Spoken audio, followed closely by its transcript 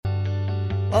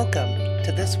Welcome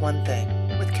to This One Thing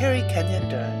with Carrie Kenyon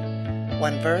Dern.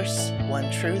 One verse,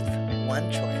 one truth, one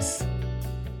choice.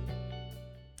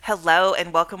 Hello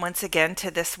and welcome once again to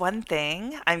This One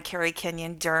Thing. I'm Carrie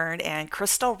Kenyon Dern and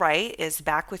Crystal Wright is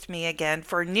back with me again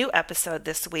for a new episode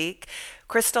this week.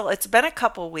 Crystal, it's been a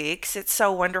couple weeks. It's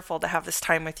so wonderful to have this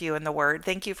time with you in the Word.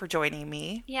 Thank you for joining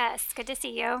me. Yes, good to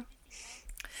see you.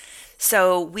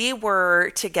 So we were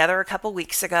together a couple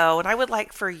weeks ago, and I would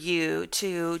like for you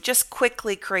to just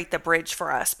quickly create the bridge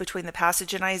for us between the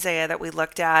passage in Isaiah that we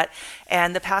looked at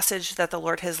and the passage that the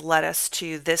Lord has led us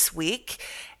to this week.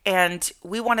 And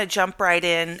we want to jump right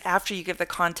in after you give the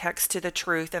context to the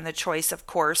truth and the choice, of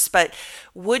course. But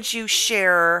would you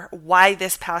share why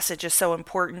this passage is so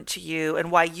important to you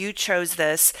and why you chose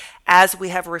this as we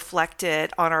have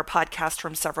reflected on our podcast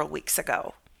from several weeks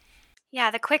ago? Yeah,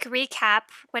 the quick recap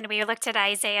when we looked at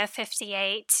Isaiah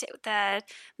 58, the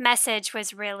message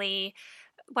was really,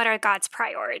 what are God's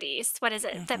priorities? What is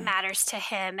it that matters to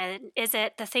him? And is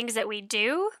it the things that we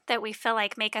do that we feel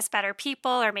like make us better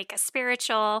people or make us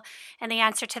spiritual? And the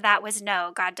answer to that was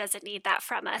no, God doesn't need that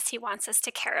from us. He wants us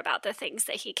to care about the things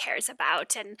that he cares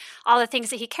about. And all the things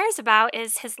that he cares about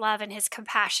is his love and his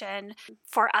compassion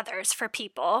for others, for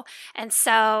people. And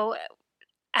so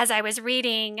as I was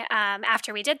reading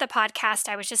after we did the podcast,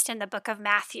 I was just in the book of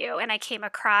Matthew and I came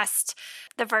across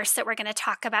the verse that we're going to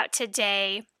talk about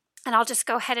today. And I'll just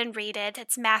go ahead and read it.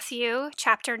 It's Matthew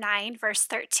chapter 9, verse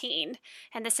 13.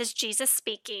 And this is Jesus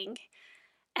speaking.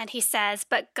 And he says,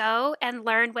 "But go and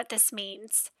learn what this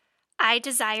means. I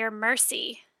desire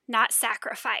mercy, not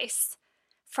sacrifice.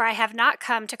 For I have not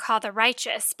come to call the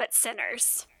righteous, but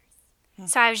sinners."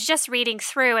 So I was just reading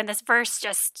through and this verse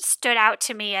just stood out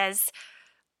to me as,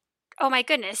 oh my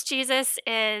goodness, Jesus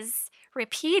is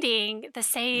repeating the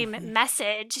same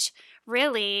message,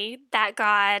 really, that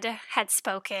God had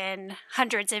spoken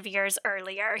hundreds of years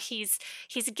earlier. He's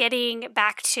getting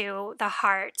back to the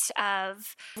heart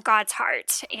of God's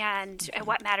heart and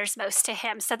what matters most to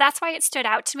him. So that's why it stood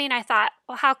out to me. And I thought,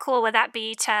 well, how cool would that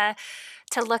be to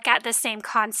look at the same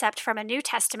concept from a New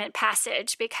Testament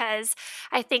passage, because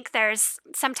I think there's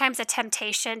sometimes a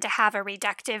temptation to have a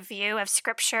reductive view of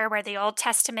Scripture where the Old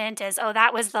Testament is, oh,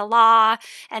 that was the law,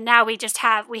 and now we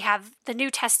have the New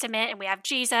Testament and we have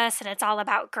Jesus and it's all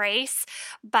about grace.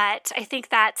 But I think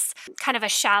that's kind of a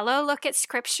shallow look at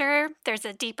Scripture. There's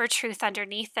a deeper truth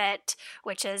underneath it,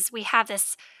 which is we have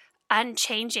this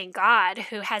unchanging God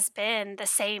who has been the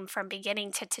same from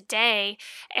beginning to today.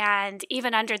 And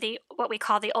even under what we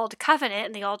call the Old Covenant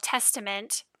in the Old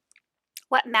Testament,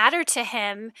 what mattered to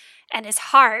him and his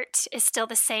heart is still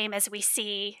the same as we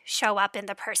see show up in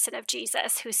the person of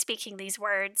Jesus, who's speaking these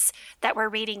words that we're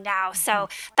reading now. So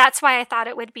that's why I thought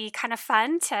it would be kind of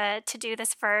fun to do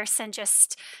this verse and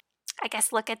just, I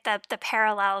guess, look at the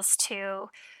parallels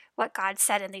to what God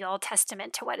said in the Old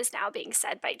Testament to what is now being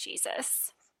said by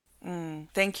Jesus.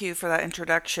 Thank you for that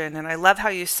introduction. And I love how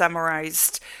you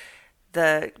summarized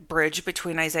the bridge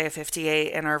between Isaiah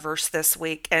 58 and our verse this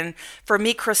week. And for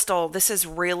me, Crystal, this is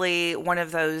really one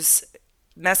of those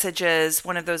messages,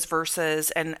 one of those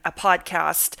verses and a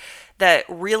podcast that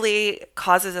really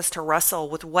causes us to wrestle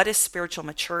with what is spiritual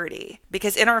maturity.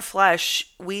 Because in our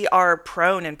flesh, we are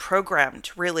prone and programmed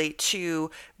really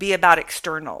to be about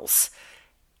externals.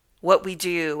 What we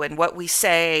do and what we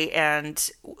say and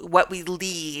what we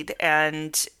lead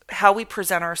and how we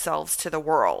present ourselves to the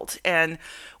world and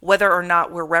whether or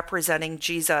not we're representing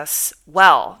Jesus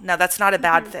well. Now, that's not a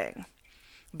bad thing,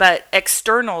 but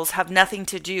externals have nothing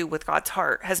to do with God's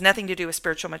heart, has nothing to do with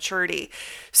spiritual maturity.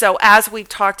 So as we've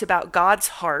talked about God's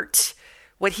heart,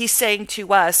 what he's saying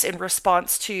to us in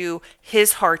response to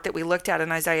his heart that we looked at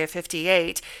in Isaiah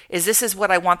 58 is, this is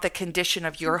what I want the condition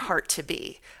of your heart to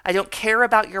be. I don't care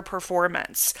about your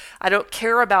performance. I don't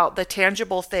care about the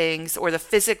tangible things or the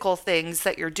physical things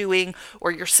that you're doing or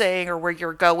you're saying or where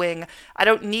you're going. I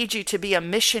don't need you to be a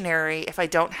missionary if I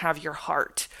don't have your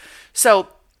heart. So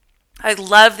I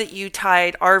love that you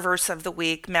tied our verse of the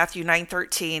week, Matthew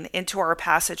 9:13, into our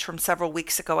passage from several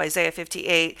weeks ago, Isaiah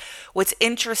 58. What's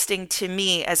interesting to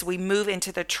me as we move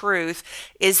into the truth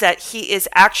is that he is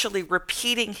actually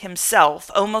repeating himself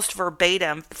almost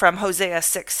verbatim from Hosea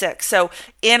 6:6. So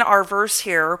in our verse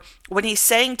here, when he's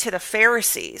saying to the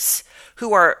Pharisees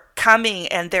who are coming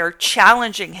and they're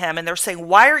challenging him and they're saying,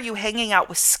 why are you hanging out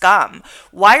with scum?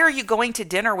 Why are you going to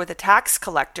dinner with a tax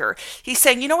collector? He's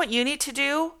saying, you know what you need to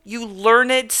do? You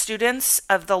learned students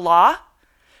of the law,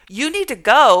 you need to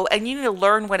go and you need to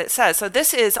learn what it says. So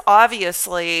this is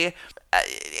obviously,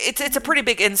 it's a pretty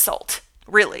big insult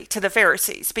really, to the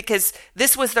Pharisees, because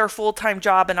this was their full-time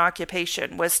job and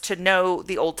occupation, was to know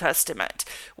the Old Testament,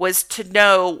 was to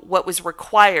know what was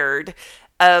required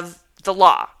of the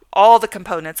law, all the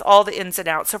components, all the ins and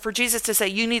outs. So for Jesus to say,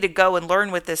 you need to go and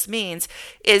learn what this means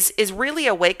is really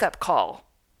a wake-up call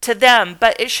to them,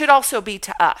 but it should also be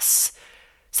to us.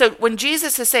 So when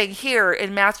Jesus is saying here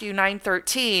in Matthew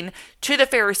 9:13 to the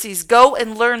Pharisees, go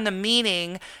and learn the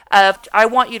meaning of, I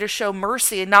want you to show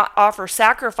mercy and not offer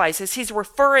sacrifices, he's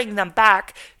referring them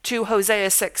back to Hosea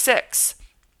 6:6.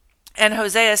 And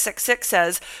Hosea 6:6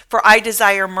 says, for I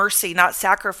desire mercy, not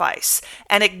sacrifice,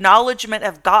 and acknowledgement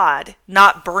of God,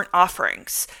 not burnt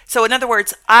offerings. So in other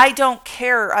words, I don't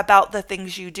care about the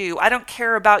things you do. I don't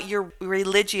care about your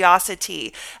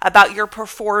religiosity, about your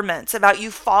performance, about you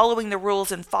following the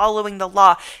rules and following the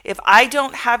law. If I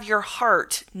don't have your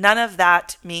heart, none of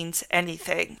that means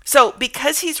anything. So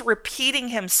because he's repeating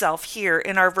himself here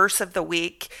in our verse of the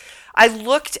week, I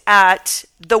looked at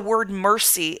the word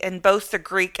mercy in both the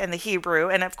Greek and the Hebrew,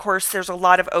 and of course there's a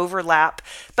lot of overlap.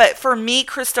 But for me,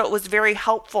 Crystal, it was very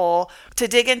helpful to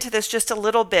dig into this just a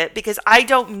little bit, because I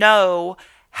don't know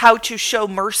how to show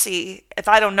mercy if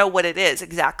I don't know what it is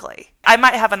exactly. I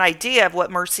might have an idea of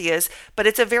what mercy is, but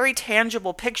it's a very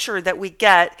tangible picture that we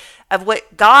get of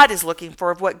what God is looking for,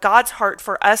 of what God's heart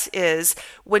for us is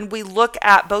when we look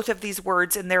at both of these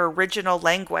words in their original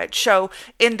language. So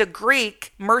in the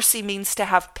Greek, mercy means to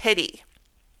have pity,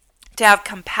 to have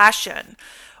compassion,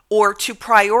 or to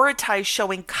prioritize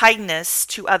showing kindness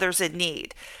to others in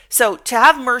need. So to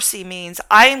have mercy means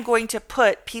I am going to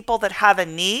put people that have a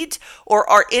need or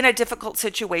are in a difficult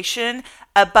situation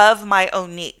above my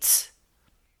own needs.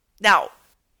 Now,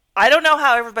 I don't know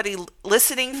how everybody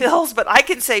listening feels, but I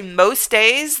can say most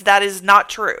days that is not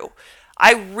true.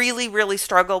 I really, really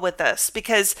struggle with this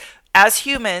because as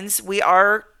humans, we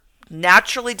are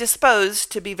naturally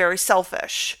disposed to be very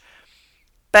selfish.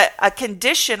 But a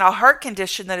heart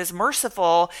condition that is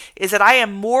merciful is that I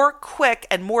am more quick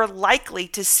and more likely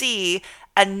to see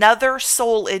another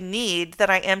soul in need than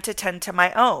I am to tend to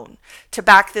my own. To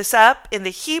back this up, in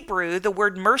the Hebrew, the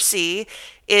word mercy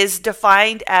is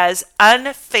defined as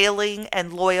unfailing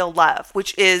and loyal love,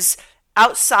 which is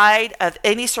outside of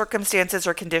any circumstances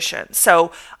or conditions.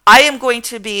 So I am going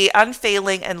to be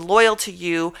unfailing and loyal to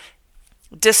you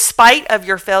despite of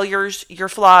your failures, your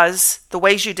flaws, the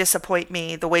ways you disappoint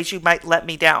me, the ways you might let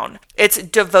me down. It's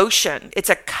devotion. It's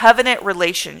a covenant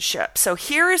relationship. So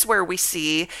here is where we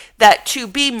see that to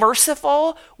be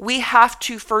merciful, we have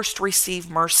to first receive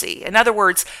mercy. In other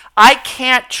words, I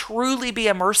can't truly be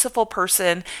a merciful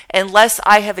person unless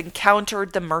I have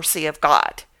encountered the mercy of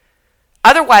God.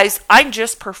 Otherwise, I'm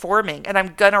just performing and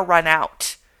I'm going to run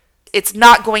out. It's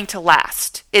not going to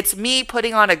last. It's me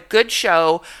putting on a good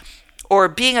show or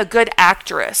being a good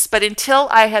actress. But until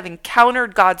I have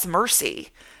encountered God's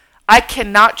mercy, I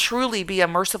cannot truly be a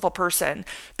merciful person,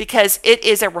 because it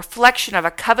is a reflection of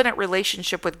a covenant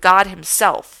relationship with God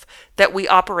himself that we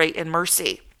operate in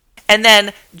mercy. And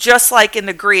then just like in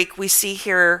the Greek, we see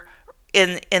here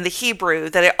in the Hebrew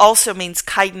that it also means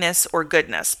kindness or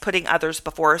goodness, putting others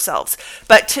before ourselves.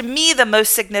 But to me, the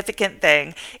most significant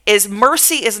thing is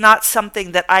mercy is not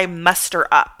something that I muster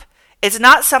up. It's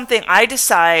not something I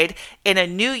decide in a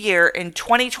new year in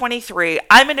 2023,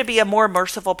 I'm going to be a more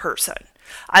merciful person.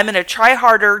 I'm going to try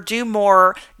harder, do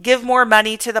more, give more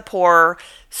money to the poor,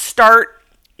 start,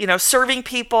 serving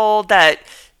people that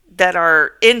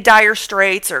are in dire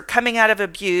straits or coming out of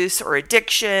abuse or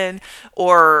addiction,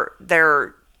 or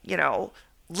they're,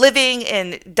 living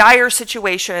in dire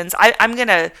situations. I'm going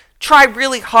to try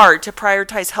really hard to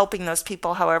prioritize helping those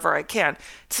people however I can.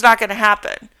 It's not going to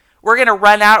happen. We're going to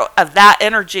run out of that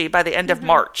energy by the end of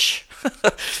March.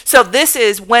 So this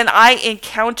is when I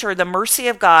encounter the mercy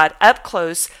of God up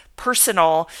close,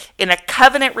 personal, in a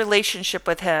covenant relationship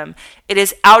with him. It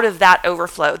is out of that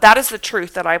overflow. That is the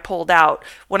truth that I pulled out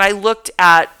when I looked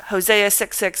at Hosea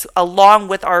 6:6 along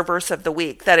with our verse of the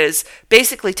week. That is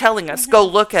basically telling us, go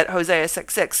look at Hosea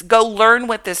 6:6. Go learn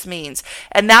what this means.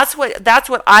 And that's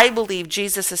what I believe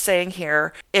Jesus is saying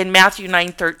here in Matthew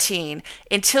 9:13.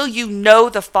 Until you know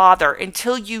the Father,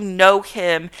 until you know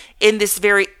him in this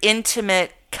very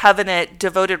intimate, covenant,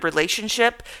 devoted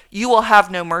relationship, you will have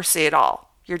no mercy at all.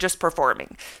 You're just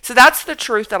performing. So that's the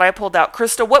truth that I pulled out.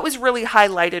 Crystal, what was really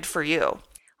highlighted for you?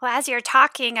 Well, as you're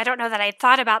talking, I don't know that I'd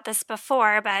thought about this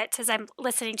before, but as I'm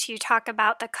listening to you talk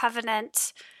about the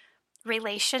covenant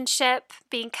relationship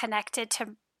being connected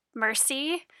to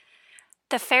mercy,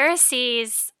 the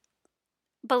Pharisees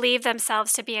believe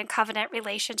themselves to be in covenant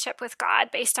relationship with God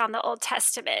based on the Old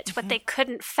Testament. What they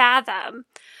couldn't fathom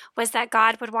was that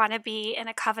God would want to be in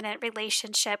a covenant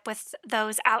relationship with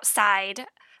those outside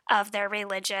of their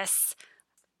religious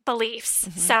beliefs.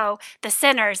 So the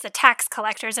sinners, the tax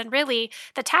collectors, and really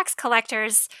the tax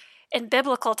collectors in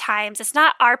biblical times, it's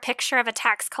not our picture of a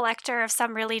tax collector of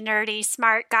some really nerdy,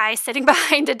 smart guy sitting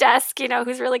behind a desk,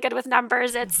 who's really good with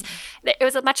numbers. It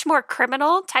was a much more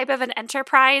criminal type of an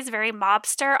enterprise, very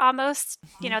mobster almost.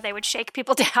 They would shake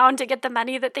people down to get the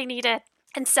money that they needed.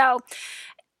 And so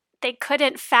they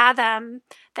couldn't fathom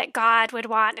that God would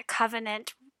want a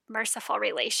covenant, merciful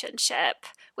relationship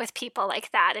with people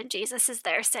like that. And Jesus is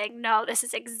there saying, no, this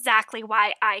is exactly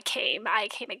why I came. I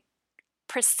came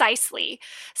precisely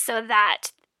so that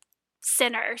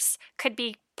sinners could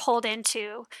be pulled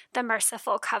into the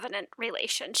merciful covenant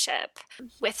relationship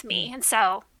with me. And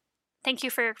so thank you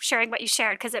for sharing what you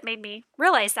shared, because it made me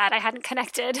realize that I hadn't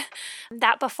connected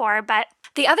that before. But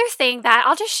the other thing that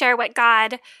I'll just share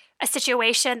a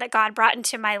situation that God brought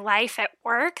into my life at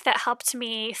work that helped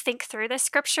me think through this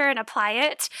scripture and apply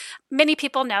it. Many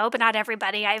people know, but not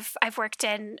everybody. I've worked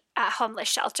in homeless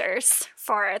shelters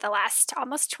for the last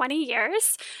almost 20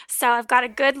 years. So I've got a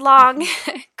good long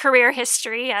career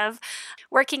history of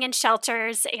working in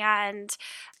shelters, and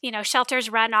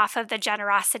shelters run off of the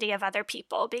generosity of other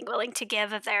people, being willing to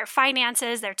give of their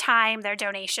finances, their time, their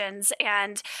donations.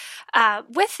 And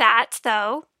with that,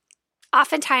 though,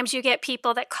 oftentimes you get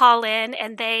people that call in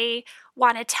and they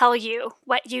want to tell you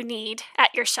what you need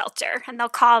at your shelter. And they'll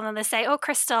call and they say, oh,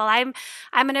 Crystal, I'm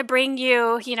going to bring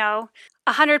you,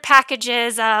 100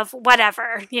 packages of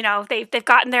whatever. They've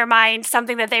got in their mind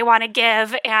something that they want to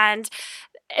give, and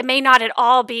it may not at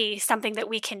all be something that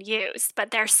we can use,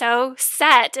 but they're so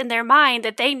set in their mind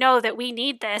that they know that we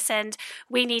need this and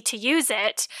we need to use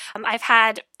it. I've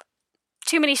had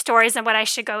too many stories and what I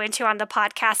should go into on the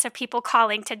podcast of people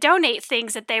calling to donate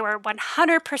things that they were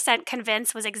 100%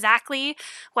 convinced was exactly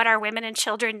what our women and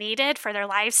children needed for their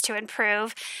lives to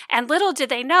improve. And little did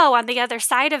they know, on the other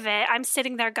side of it, I'm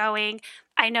sitting there going,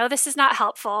 I know this is not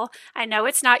helpful. I know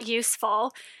it's not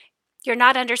useful. You're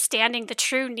not understanding the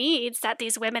true needs that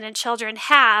these women and children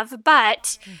have,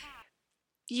 but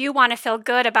you want to feel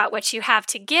good about what you have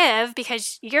to give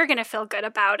because you're going to feel good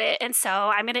about it. And so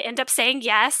I'm going to end up saying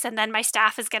yes. And then my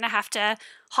staff is going to have to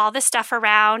haul this stuff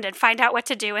around and find out what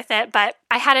to do with it. But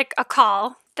I had a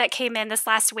call that came in this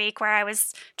last week where I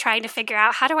was trying to figure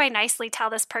out, how do I nicely tell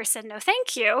this person, no,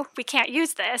 thank you, we can't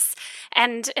use this.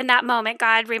 And in that moment,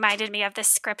 God reminded me of this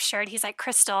scripture. And he's like,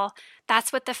 Crystal,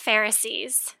 that's what the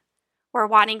Pharisees were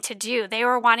wanting to do. They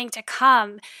were wanting to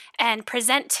come and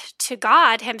present to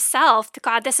God himself,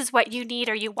 God, this is what you need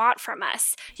or you want from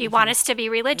us. You want us to be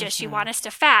religious. You want us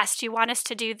to fast. You want us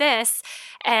to do this.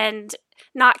 And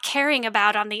not caring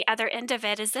about on the other end of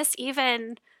it, is this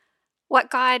even what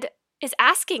God is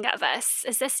asking of us?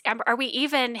 Are we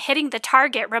even hitting the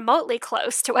target remotely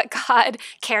close to what God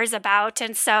cares about?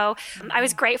 And so I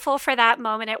was grateful for that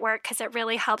moment at work, because it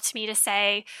really helped me to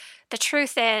say, the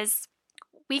truth is,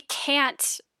 we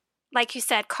can't, like you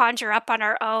said, conjure up on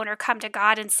our own or come to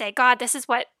God and say, God, this is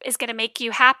what is going to make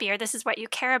you happy, or this is what you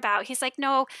care about. He's like,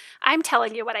 no, I'm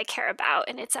telling you what I care about.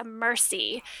 And it's a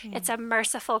mercy. It's a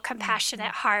merciful,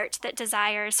 compassionate heart that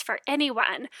desires for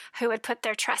anyone who would put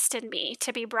their trust in me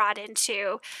to be brought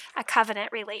into a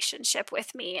covenant relationship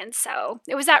with me. And so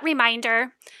it was that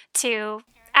reminder to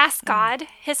ask God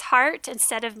his heart,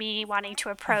 instead of me wanting to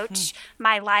approach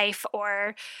my life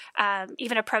or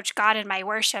even approach God in my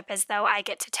worship as though I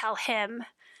get to tell him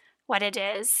what it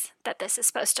is that this is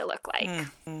supposed to look like.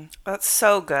 That's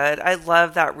so good. I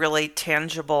love that really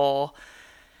tangible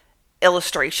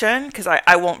illustration, because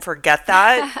I won't forget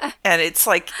that. And it's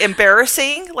like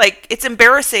embarrassing. Like, it's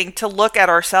embarrassing to look at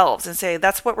ourselves and say,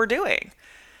 that's what we're doing.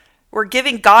 We're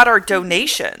giving God our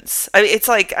donations. It's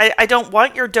like, I don't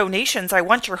want your donations. I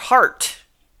want your heart,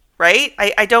 right?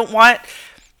 I don't want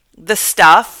the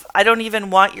stuff. I don't even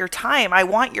want your time. I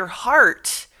want your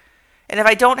heart. And if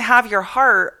I don't have your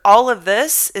heart, all of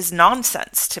this is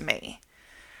nonsense to me.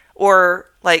 Or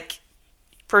like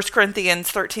 1 Corinthians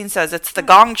 13 says, it's the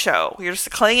gong show. You're just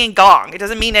a clanging gong. It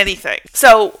doesn't mean anything.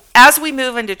 So as we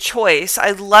move into choice,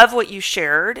 I love what you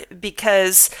shared,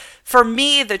 because for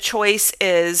me, the choice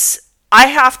is I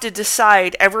have to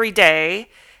decide every day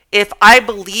if I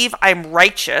believe I'm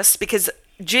righteous, because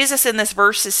Jesus in this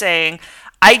verse is saying,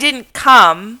 I didn't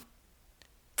come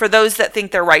for those that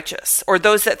think they're righteous or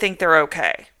those that think they're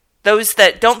okay. those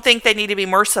that don't think they need to be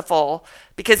merciful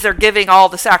because they're giving all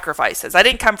the sacrifices. I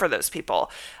didn't come for those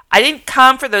people. I didn't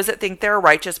come for those that think they're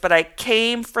righteous, but I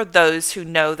came for those who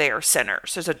know they are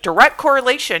sinners. There's a direct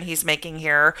correlation he's making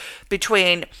here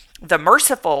between the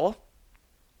merciful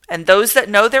and those that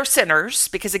know they're sinners,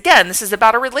 because again, this is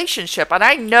about a relationship. And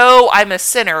I know I'm a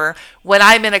sinner when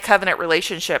I'm in a covenant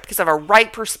relationship because I have a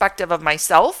right perspective of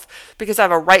myself, because I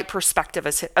have a right perspective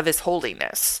of his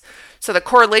holiness. So the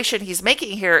correlation he's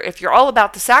making here, if you're all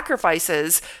about the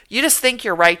sacrifices, you just think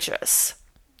you're righteous.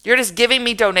 You're just giving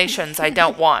me donations I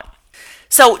don't want.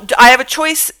 So I have a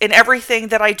choice in everything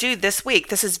that I do this week.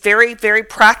 This is very, very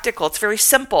practical. It's very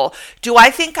simple. Do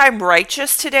I think I'm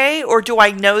righteous today, or do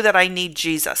I know that I need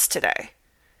Jesus today?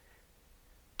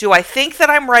 Do I think that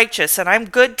I'm righteous and I'm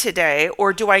good today,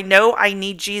 or do I know I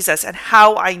need Jesus and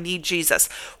how I need Jesus?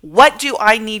 What do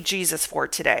I need Jesus for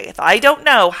today? If I don't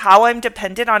know how I'm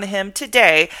dependent on him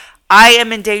today, I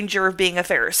am in danger of being a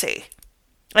Pharisee.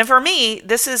 And for me,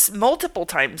 this is multiple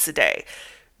times a day.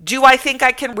 Do I think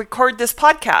I can record this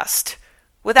podcast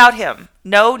without him?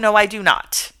 No, I do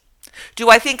not. Do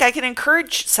I think I can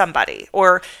encourage somebody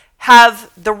or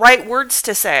have the right words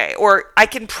to say, or I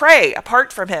can pray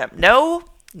apart from him? No,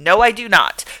 I do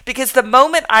not. Because the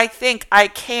moment I think I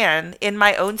can in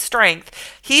my own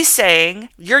strength, he's saying,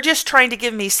 you're just trying to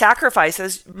give me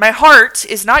sacrifices. My heart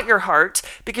is not your heart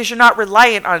because you're not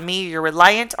reliant on me. You're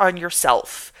reliant on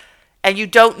yourself. And you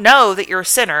don't know that you're a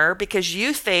sinner because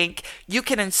you think you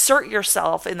can insert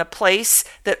yourself in the place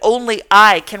that only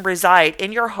I can reside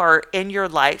in your heart, in your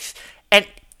life, and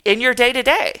in your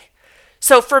day-to-day.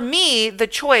 So for me, the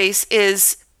choice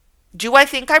is, do I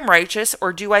think I'm righteous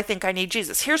or do I think I need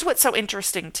Jesus? Here's what's so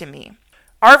interesting to me.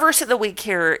 Our verse of the week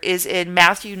here is in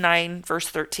Matthew 9, verse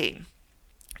 13.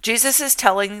 Jesus is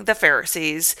telling the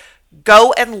Pharisees,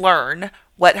 go and learn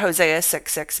what Hosea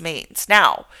 6:6 means.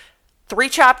 Now, 4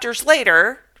 chapters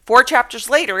later,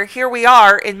 here we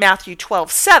are in Matthew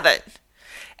 12:7.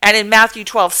 And in Matthew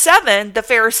 12:7, the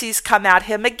Pharisees come at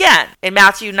him again. In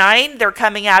Matthew 9, they're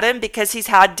coming at him because he's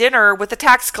had dinner with a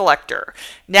tax collector.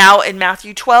 Now in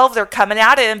Matthew 12, they're coming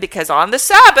at him because on the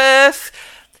Sabbath,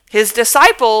 his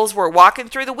disciples were walking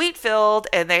through the wheat field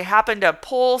and they happened to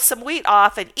pull some wheat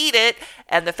off and eat it.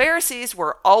 And the Pharisees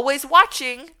were always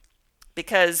watching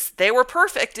because they were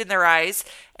perfect in their eyes.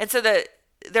 And so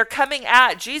they're coming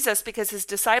at Jesus because his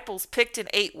disciples picked and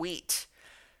ate wheat.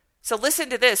 So listen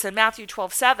to this. In Matthew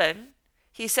 12:7,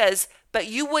 he says, but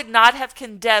you would not have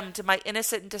condemned my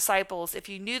innocent disciples if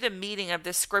you knew the meaning of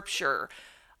this scripture.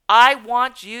 I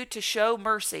want you to show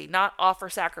mercy, not offer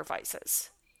sacrifices.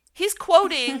 He's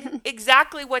quoting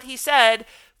exactly what he said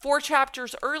 4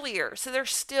 chapters earlier. So they're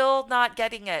still not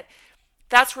getting it.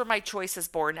 That's where my choice is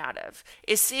born out of,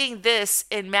 is seeing this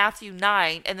in Matthew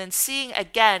 9 and then seeing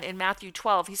again in Matthew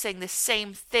 12. He's saying the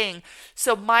same thing.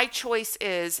 So my choice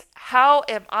is, how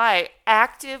am I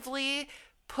actively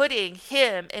putting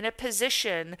him in a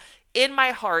position in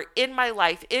my heart, in my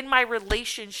life, in my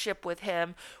relationship with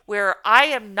him, where I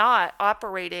am not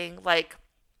operating like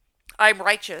I'm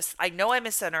righteous. I know I'm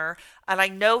a sinner and I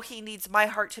know he needs my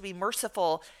heart to be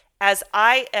merciful, as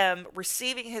I am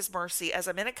receiving his mercy, as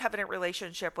I'm in a covenant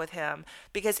relationship with him.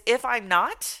 Because if I'm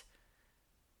not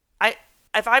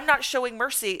showing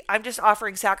mercy, I'm just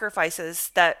offering sacrifices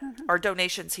that are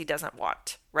donations he doesn't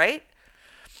want, right?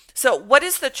 So what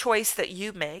is the choice that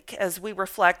you make as we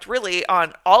reflect really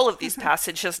on all of these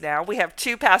passages now? We have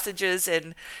 2 passages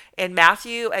in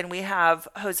Matthew and we have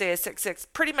Hosea 6:6,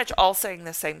 pretty much all saying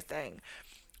the same thing.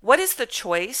 What is the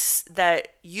choice that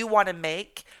you want to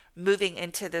make moving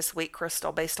into this week,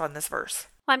 Crystal, based on this verse?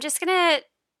 Well, I'm just going to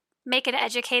make an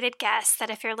educated guess that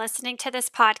if you're listening to this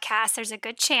podcast, there's a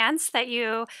good chance that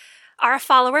you are a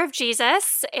follower of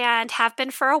Jesus and have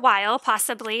been for a while,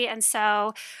 possibly. And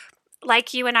so,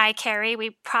 like you and I, Carrie,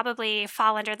 we probably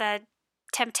fall under the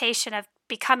temptation of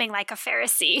becoming like a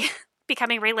Pharisee,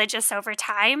 becoming religious over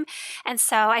time. And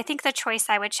so I think the choice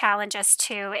I would challenge us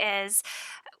to is,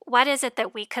 what is it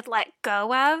that we could let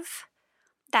go of?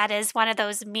 That is one of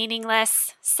those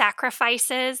meaningless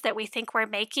sacrifices that we think we're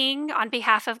making on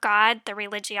behalf of God, the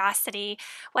religiosity.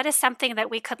 What is something that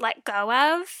we could let go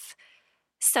of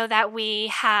so that we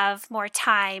have more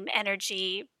time,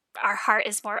 energy, our heart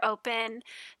is more open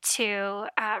to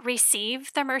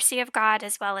receive the mercy of God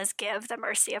as well as give the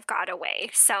mercy of God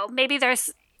away? So maybe there's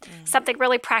something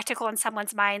really practical in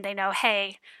someone's mind. They know,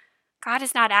 hey, God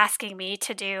is not asking me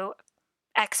to do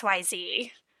X, Y,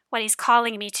 Z. What he's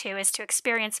calling me to is to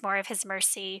experience more of his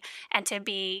mercy and to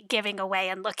be giving away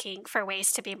and looking for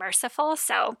ways to be merciful.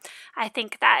 So I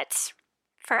think that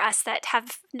for us that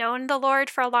have known the Lord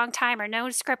for a long time or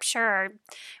known scripture, or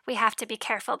we have to be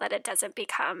careful that it doesn't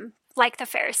become like the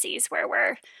Pharisees, where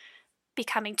we're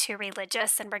becoming too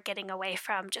religious and we're getting away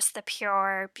from just the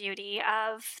pure beauty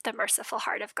of the merciful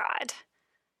heart of God.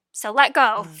 So let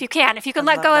go if you can. If you can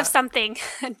let go of something,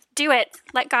 do it.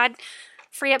 Let God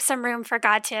free up some room for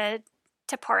God to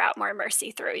pour out more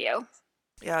mercy through you.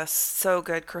 Yes, so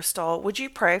good, Crystal. Would you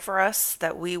pray for us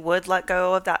that we would let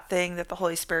go of that thing that the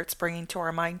Holy Spirit's bringing to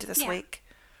our mind this week?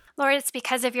 Lord, it's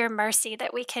because of your mercy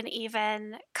that we can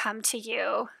even come to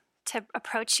you, to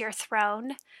approach your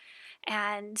throne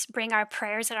and bring our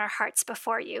prayers and our hearts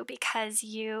before you, because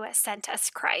you sent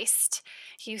us Christ.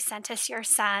 You sent us your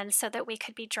Son so that we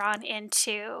could be drawn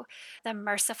into the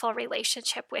merciful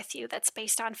relationship with you that's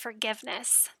based on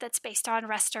forgiveness, that's based on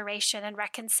restoration and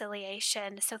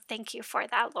reconciliation. So thank you for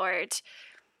that, Lord.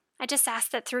 I just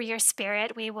ask that through your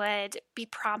Spirit we would be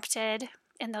prompted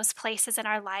in those places in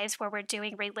our lives where we're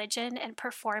doing religion and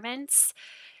performance,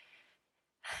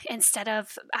 instead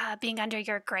of being under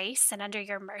your grace and under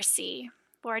your mercy.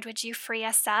 Lord, would you free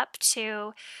us up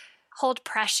to hold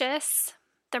precious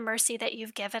the mercy that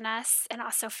you've given us, and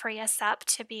also free us up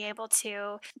to be able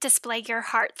to display your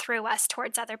heart through us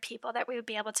towards other people, that we would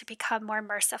be able to become more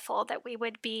merciful, that we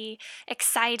would be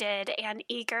excited and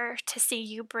eager to see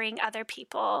you bring other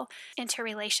people into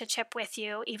relationship with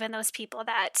you, even those people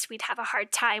that we'd have a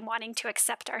hard time wanting to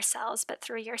accept ourselves. But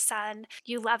through your Son,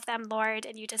 you love them, Lord,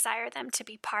 and you desire them to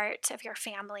be part of your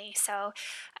family. So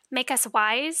make us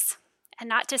wise and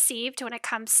not deceived when it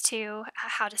comes to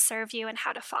how to serve you and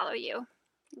how to follow you.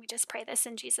 We just pray this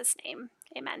in Jesus' name.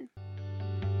 Amen.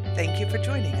 Thank you for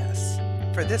joining us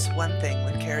for This One Thing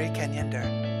with Carrie Kenyon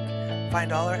Dern.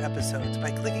 Find all our episodes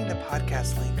by clicking the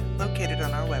podcast link located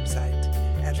on our website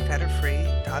at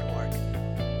fetterfree.org.